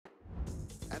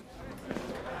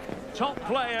Top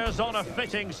players on a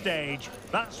fitting stage.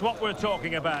 That's what we're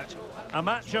talking about. A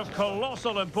match of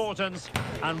colossal importance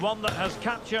and one that has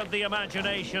captured the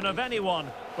imagination of anyone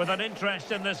with an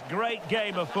interest in this great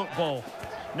game of football.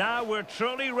 Now we're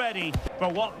truly ready for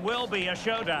what will be a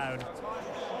showdown.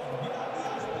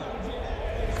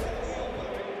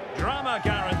 Drama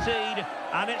guaranteed,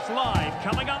 and it's live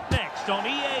coming up next on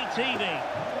EA TV.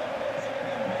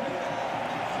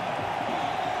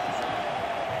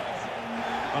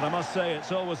 But I must say,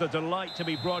 it's always a delight to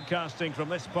be broadcasting from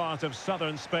this part of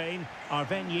southern Spain. Our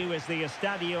venue is the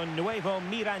Estadio Nuevo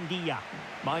Mirandilla.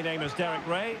 My name is Derek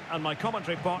Ray, and my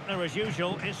commentary partner, as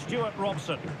usual, is Stuart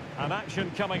Robson. An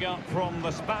action coming up from the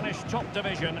Spanish top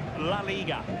division, La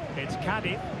Liga. It's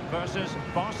Cádiz versus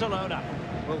Barcelona.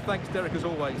 Well, thanks, Derek, as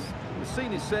always. The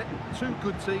scene is set, two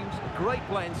good teams, great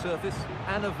playing surface,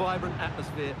 and a vibrant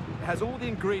atmosphere. It has all the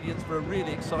ingredients for a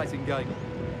really exciting game.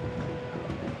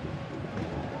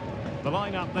 The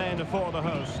lineup then for the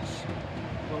hosts.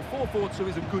 Well, 4-4-2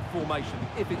 is a good formation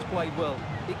if it's played well.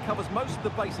 It covers most of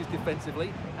the bases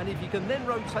defensively, and if you can then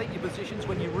rotate your positions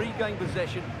when you regain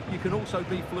possession, you can also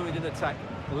be fluid in attack.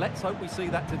 Let's hope we see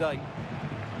that today.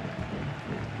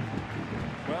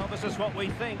 Well, this is what we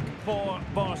think for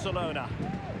Barcelona.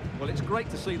 Well, it's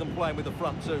great to see them playing with the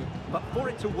front two, but for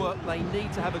it to work, they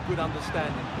need to have a good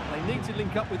understanding. They need to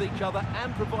link up with each other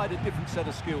and provide a different set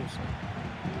of skills.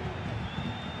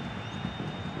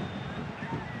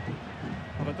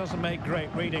 Well, it doesn't make great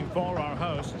reading for our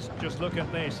hosts. Just look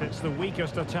at this. It's the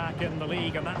weakest attack in the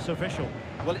league, and that's official.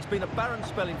 Well, it's been a barren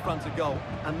spell in front of goal,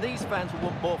 and these fans will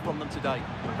want more from them today.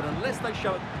 But unless they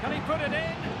show it... Can he put it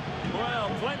in? Well,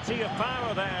 plenty of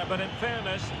power there, but in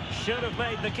fairness, should have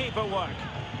made the keeper work.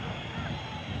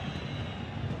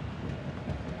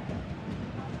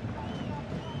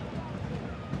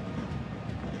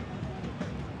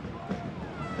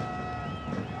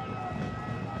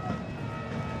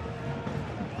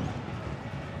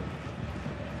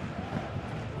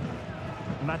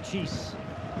 Machis.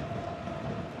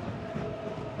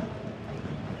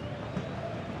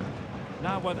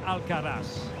 Now with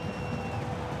Alcaraz.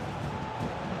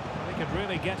 They could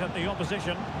really get at the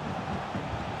opposition.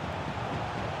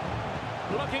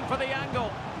 Looking for the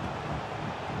angle.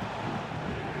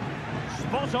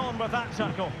 Spot on with that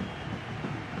tackle.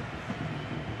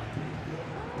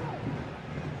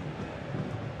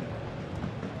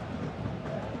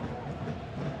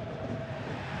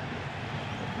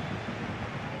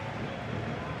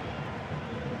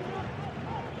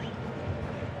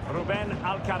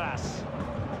 Alcaraz.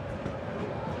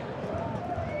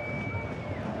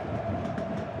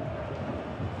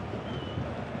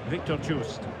 Victor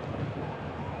Just.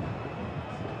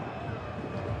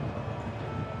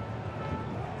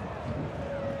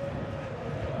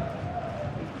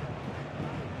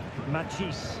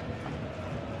 Machis.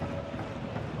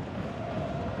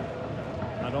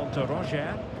 And on to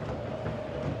Roger.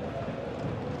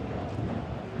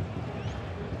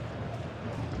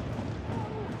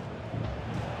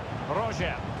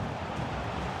 Roger.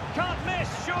 Can't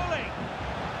miss, surely.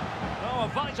 Oh,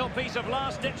 a vital piece of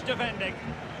last-ditch defending.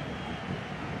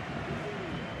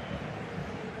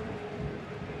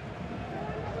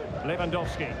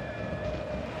 Lewandowski.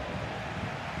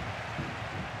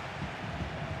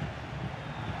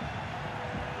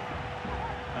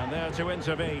 And there to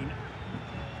intervene.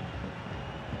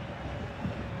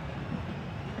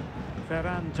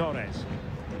 Ferran Torres.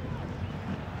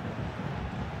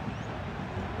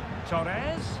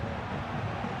 Torres.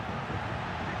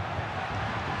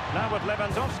 Now with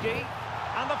Lewandowski.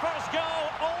 And the first goal,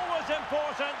 always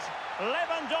important.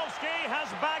 Lewandowski has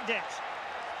bagged it.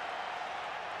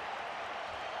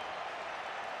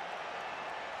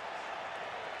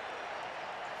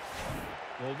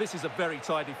 Well, this is a very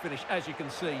tidy finish, as you can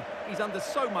see. He's under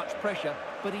so much pressure,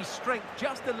 but his strength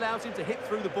just allows him to hit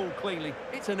through the ball cleanly.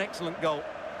 It's an excellent goal.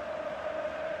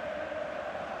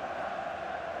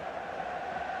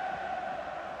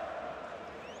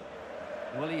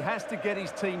 Well, he has to get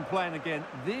his team playing again.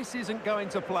 This isn't going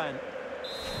to plan.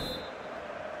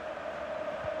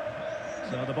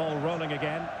 So the ball rolling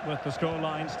again with the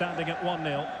scoreline standing at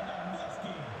 1-0.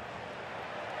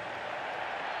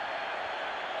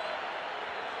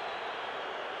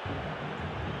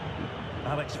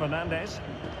 Alex Fernandez.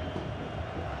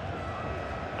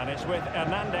 And it's with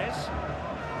Hernandez.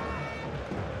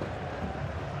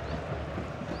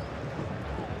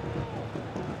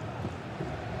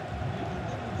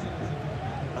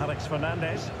 Alex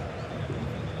Fernandez.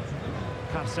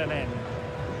 Carcelen.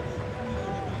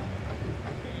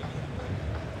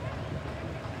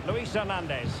 Luis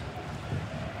Hernandez.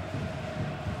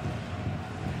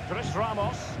 Chris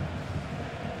Ramos.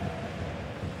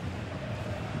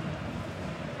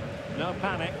 No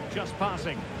panic, just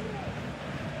passing.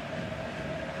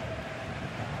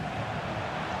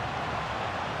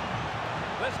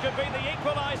 This could be the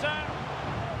equaliser.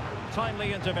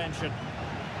 Timely intervention.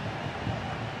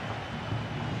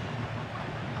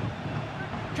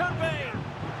 Could be.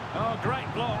 Oh,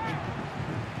 great block.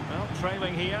 Well,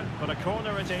 trailing here, but a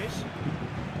corner it is.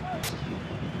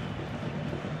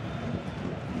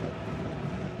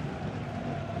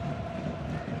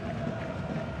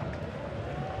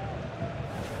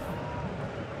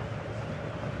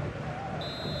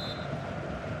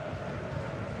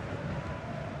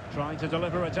 Trying to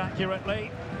deliver it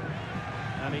accurately.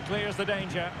 And he clears the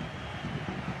danger.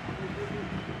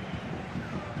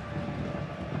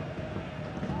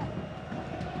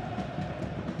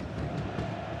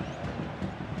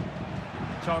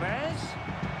 Torres.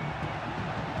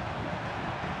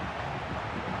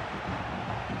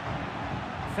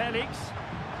 Felix.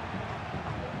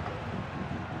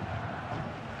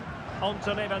 On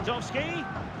to Lewandowski.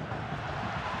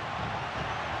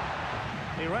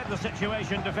 He read the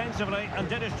situation defensively and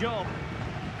did his job.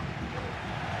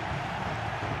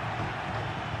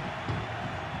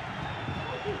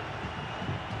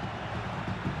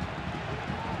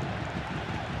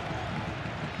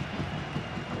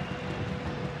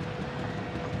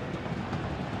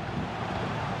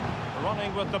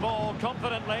 Running with the ball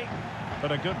confidently,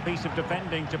 but a good piece of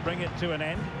defending to bring it to an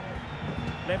end.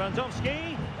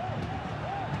 Lewandowski,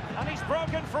 and he's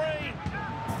broken free.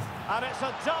 And it's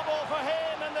a double for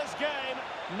him in this game.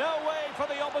 No way for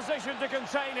the opposition to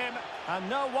contain him. And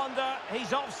no wonder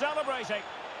he's off celebrating.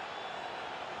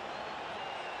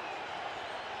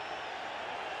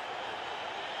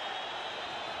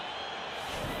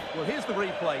 Well, here's the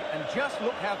replay, and just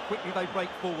look how quickly they break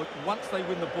forward once they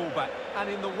win the ball back. And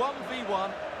in the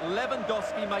 1v1,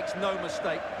 Lewandowski makes no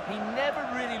mistake. He never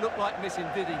really looked like missing,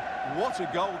 did he? What a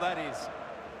goal that is.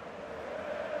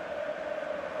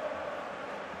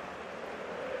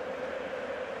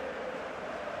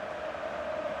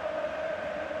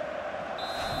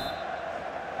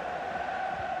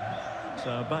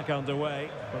 So back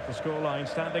underway, but the scoreline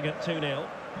standing at 2-0.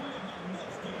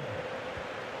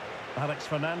 Alex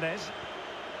Fernandez.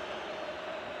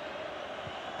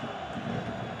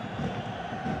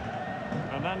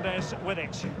 Fernandez with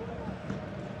it.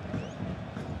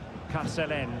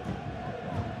 Carcelen.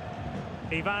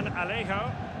 Ivan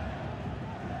Alejo.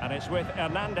 And it's with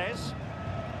Hernandez.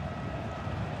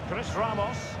 Chris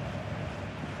Ramos.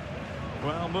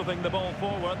 Well, moving the ball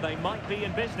forward, they might be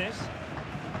in business.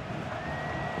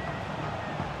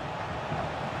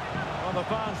 Well, the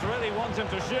fans really want him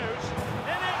to shoot.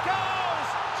 In it goes!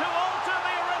 To alter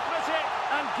the arithmetic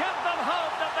and give them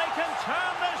hope that they can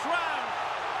turn this round.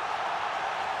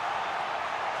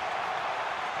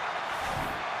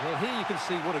 Well, here you can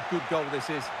see what a good goal this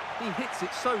is. He hits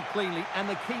it so cleanly and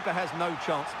the keeper has no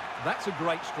chance. That's a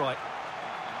great strike.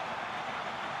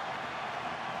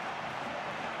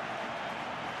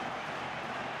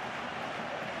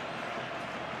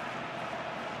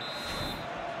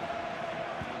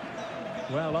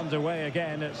 Well, underway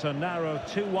again. It's a narrow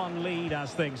 2-1 lead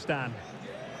as things stand.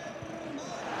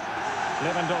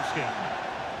 Lewandowski.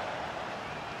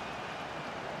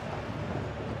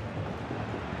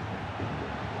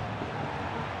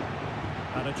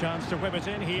 And a chance to whip it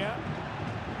in here.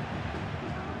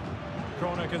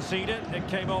 Corner conceded. It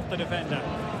came off the defender.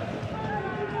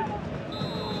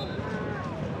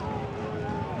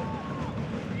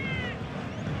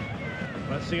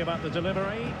 Let's see about the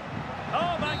delivery.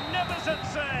 Oh, magnificent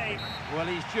save! Well,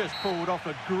 he's just pulled off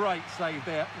a great save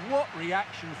there. What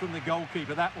reaction from the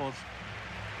goalkeeper that was.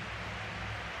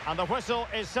 And the whistle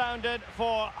is sounded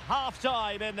for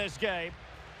half-time in this game.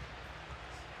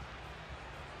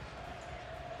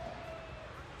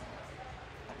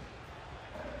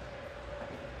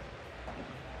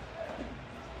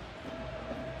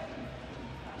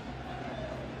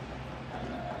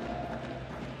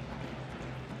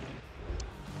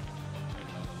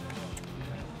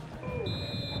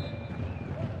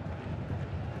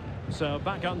 So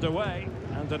back underway,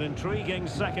 and an intriguing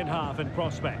second half in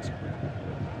prospect.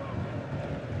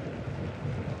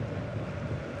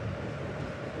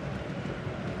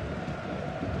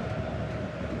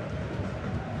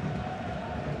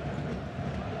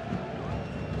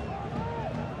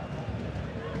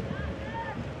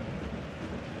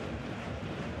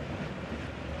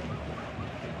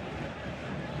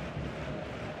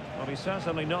 Well, he's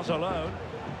certainly not alone.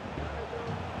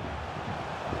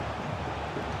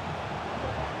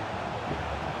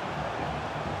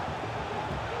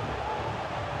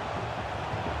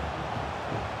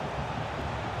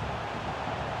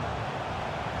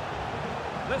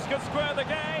 This could square the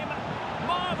game.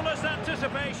 Marvellous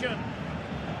anticipation.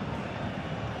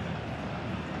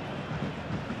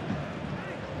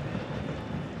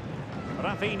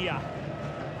 Rafinha.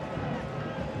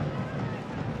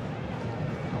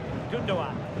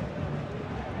 Gundogan.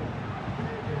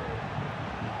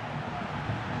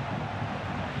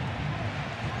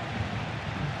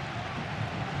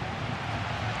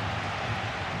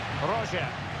 Roger.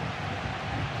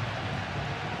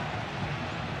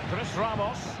 Chris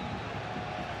Ramos.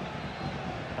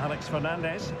 Alex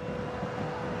Fernandez.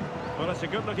 Well, it's a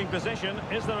good-looking position.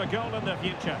 Is there a goal in the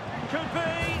future? Could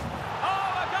be!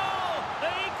 Oh, a goal! The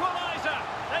equaliser!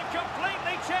 They've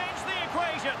completely changed the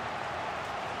equation.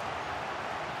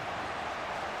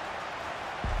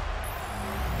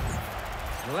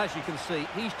 Well, as you can see,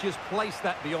 he's just placed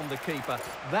that beyond the keeper.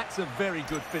 That's a very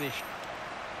good finish.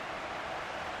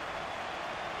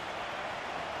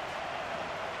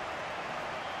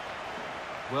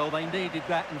 Well, they needed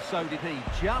that, and so did he.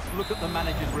 Just look at the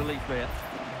manager's relief there.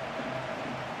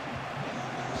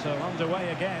 So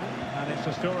underway again, and it's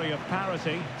a story of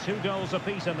parity. 2 goals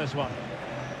apiece in this one.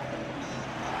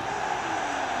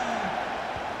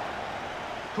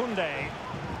 Koundé.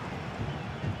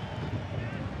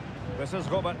 This is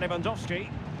Robert Lewandowski.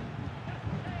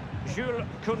 Jules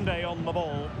Koundé on the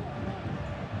ball.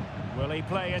 Will he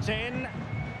play it in?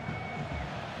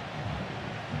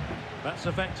 That's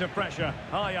effective pressure,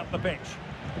 high up the pitch.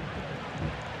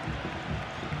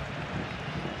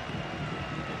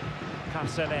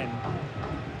 Castellin.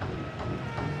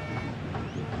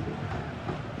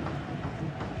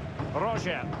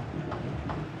 Roger.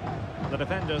 The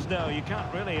defenders know you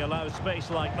can't really allow space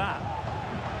like that.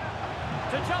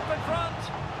 To jump in front.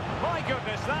 My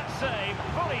goodness, that save.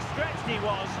 Fully stretched he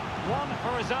was. One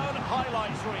for his own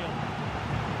highlights reel.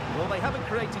 Well, they haven't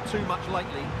created too much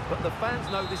lately, but the fans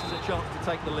know this is a chance to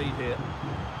take the lead here.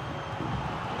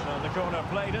 So the corner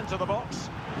played into the box.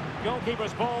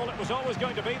 Goalkeeper's ball, it was always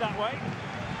going to be that way.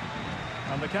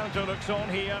 And the counter looks on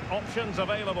here, options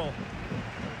available.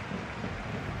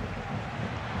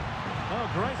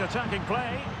 Oh, great attacking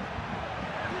play.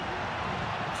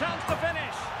 Chance to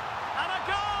finish. And a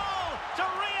goal to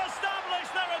re-establish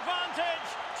their advantage.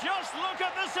 Just look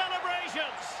at the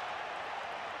celebrations.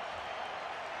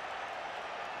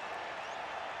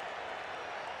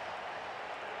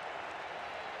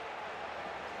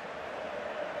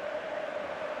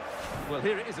 Well,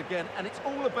 here it is again, and it's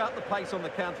all about the pace on the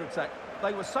counter-attack.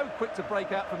 They were so quick to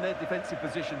break out from their defensive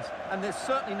positions, and there's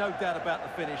certainly no doubt about the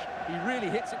finish. He really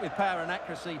hits it with power and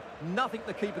accuracy. Nothing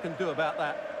the keeper can do about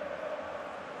that.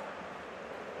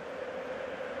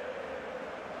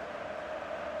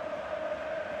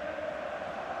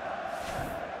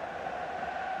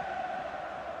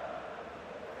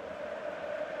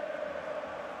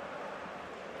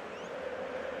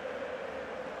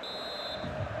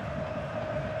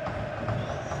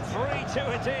 Two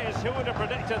it is. Who would have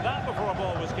predicted that before a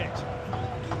ball was kicked?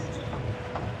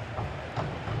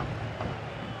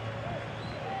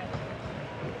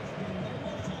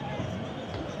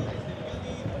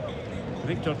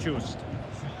 Victor Chust.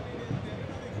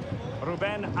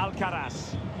 Ruben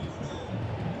Alcaraz.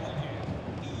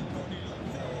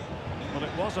 Well,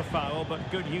 it was a foul,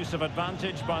 but good use of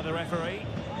advantage by the referee.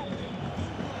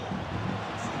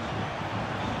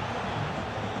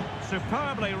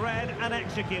 Superbly read and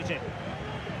executed.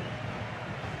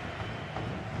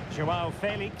 Joao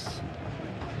Felix.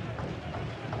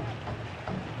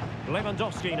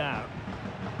 Lewandowski now.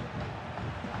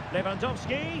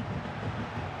 Lewandowski.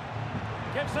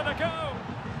 Gives it a go.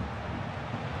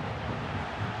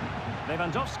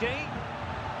 Lewandowski.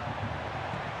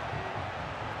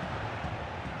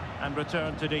 And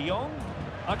return to De Jong.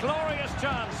 A glorious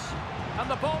chance.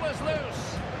 And the ball is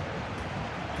loose.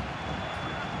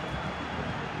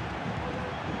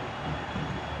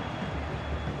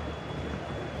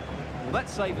 Well, that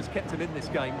save has kept him in this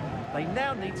game. They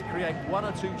now need to create 1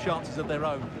 or 2 chances of their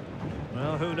own.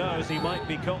 Well, who knows, he might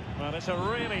be caught. Well, it's a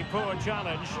really poor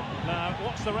challenge. Now,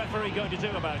 what's the referee going to do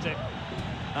about it?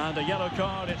 And a yellow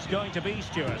card, it's going to be,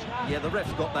 Stuart. Yeah, the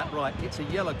ref's got that right. It's a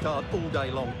yellow card all day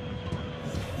long.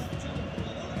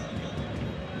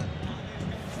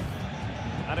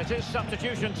 And it is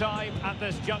substitution time at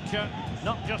this juncture,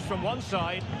 not just from one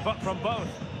side, but from both.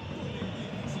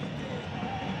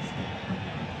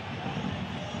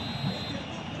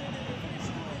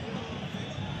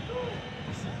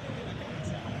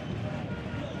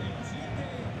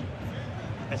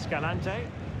 Escalante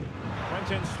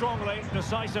went in strongly,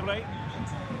 decisively.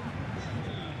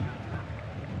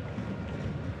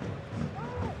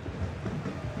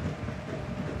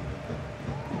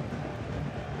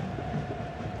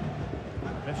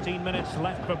 .15 minutes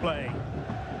left for play.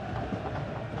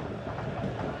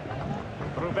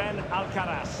 Ruben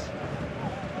Alcaraz.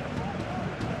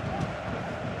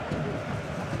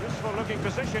 Useful looking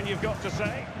position, you've got to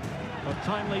say. But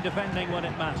timely defending when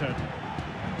it mattered.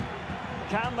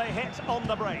 Can they hit on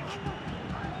the break?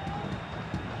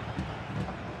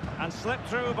 And slipped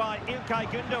through by İlkay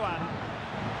Gündoğan.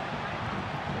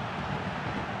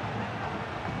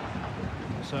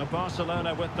 So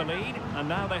Barcelona with the lead, and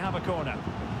now they have a corner.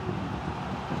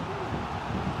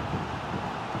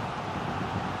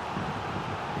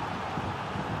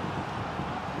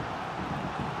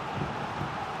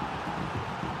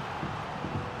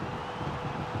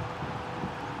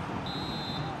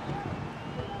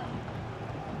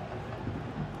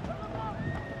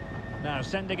 Now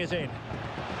sending it in.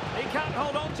 He can't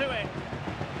hold on to it.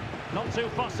 Not too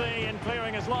fussy in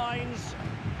clearing his lines.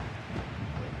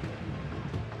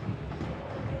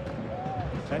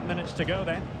 10 minutes to go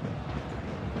then.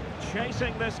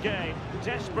 Chasing this game,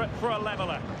 desperate for a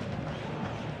leveller.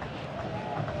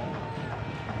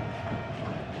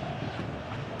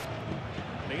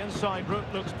 The inside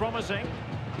route looks promising.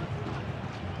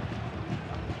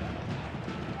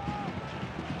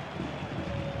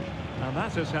 And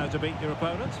that is how to beat your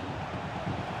opponent.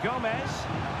 Gomez.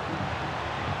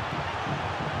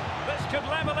 This could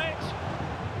level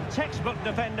it. Textbook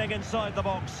defending inside the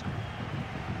box.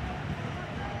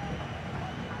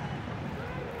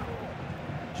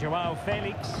 Joao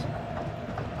Felix.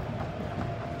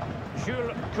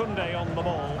 Jules Koundé on the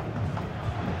ball.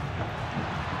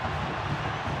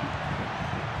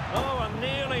 Oh, and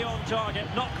nearly on target.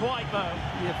 Not quite, though.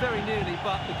 Yeah, very nearly,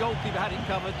 but the goalkeeper had it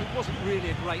covered. It wasn't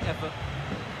really a great effort.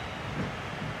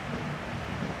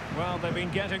 Well, they've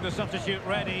been getting the substitute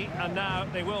ready, and now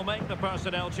they will make the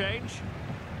personnel change.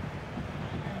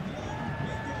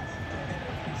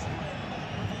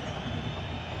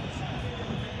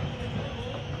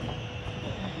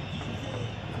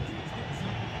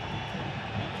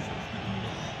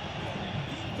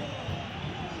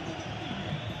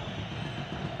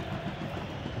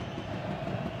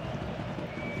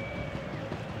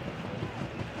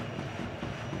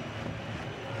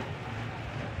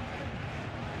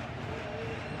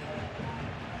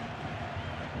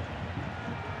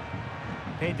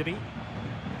 Pedri.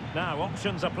 Now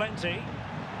options are plenty.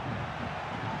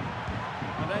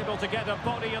 Unable to get a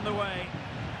body in the way.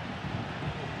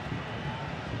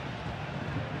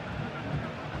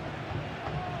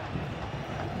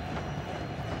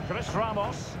 Chris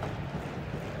Ramos.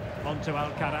 Onto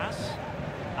Alcaraz.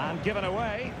 And given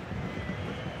away.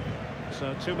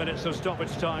 So 2 minutes of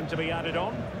stoppage time to be added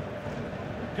on.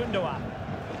 Gündoğan.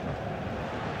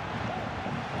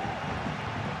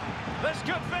 This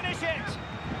could finish it.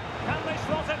 Can they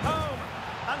slot it home?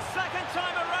 And second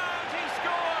time around he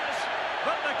scores.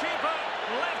 But the keeper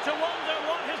left to wonder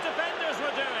what his defenders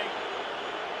were doing.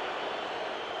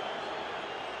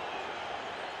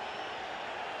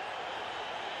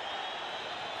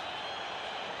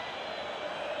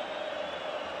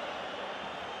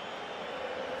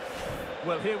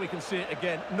 Well, here we can see it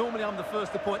again. Normally I'm the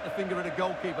first to point the finger at a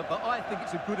goalkeeper, but I think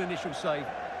it's a good initial save.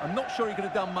 I'm not sure he could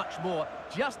have done much more.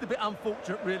 Just a bit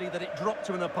unfortunate, really, that it dropped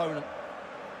to an opponent.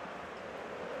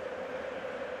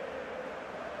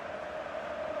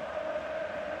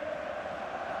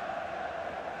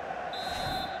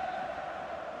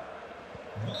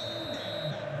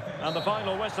 And the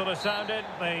final whistle has sounded.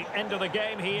 The end of the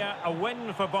game here, a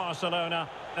win for Barcelona.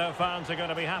 Their fans are going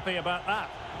to be happy about that.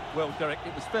 Well, Derek,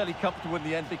 it was fairly comfortable in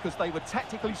the end because they were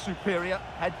tactically superior,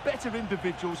 had better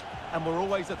individuals, and were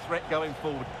always a threat going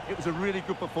forward. It was a really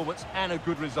good performance and a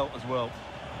good result as well.